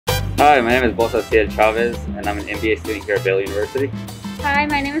Hi, my name is Boozaziel Chavez, and I'm an MBA student here at Baylor University. Hi,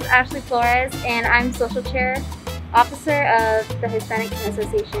 my name is Ashley Flores, and I'm Social Chair Officer of the Hispanic Dance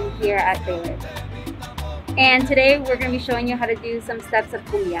Association here at Baylor. And today we're going to be showing you how to do some steps of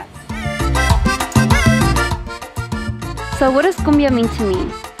cumbia. So what does cumbia mean to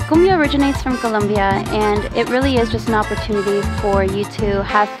me? Cumbia originates from Colombia, and it really is just an opportunity for you to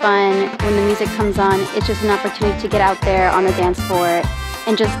have fun. When the music comes on, it's just an opportunity to get out there on the dance floor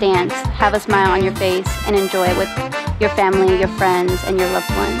and just dance, have a smile on your face, and enjoy it with your family, your friends, and your loved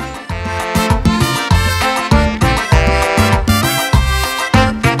ones.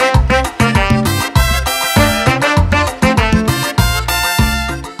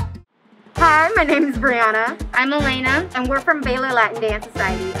 Hi, my name is Briannah. I'm Alaynah, and we're from Baylor Latin Dance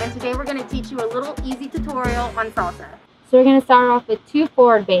Society, and today we're going to teach you a little easy tutorial on salsa. So we're going to start off with 2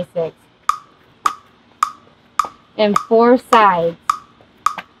 forward basics and 4 sides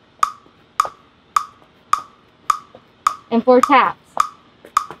and 4 taps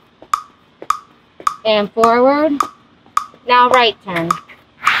and forward. Now right turn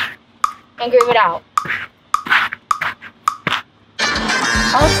and groove it out.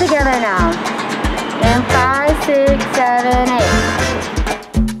 All together now. And 5, 6, 7, 8.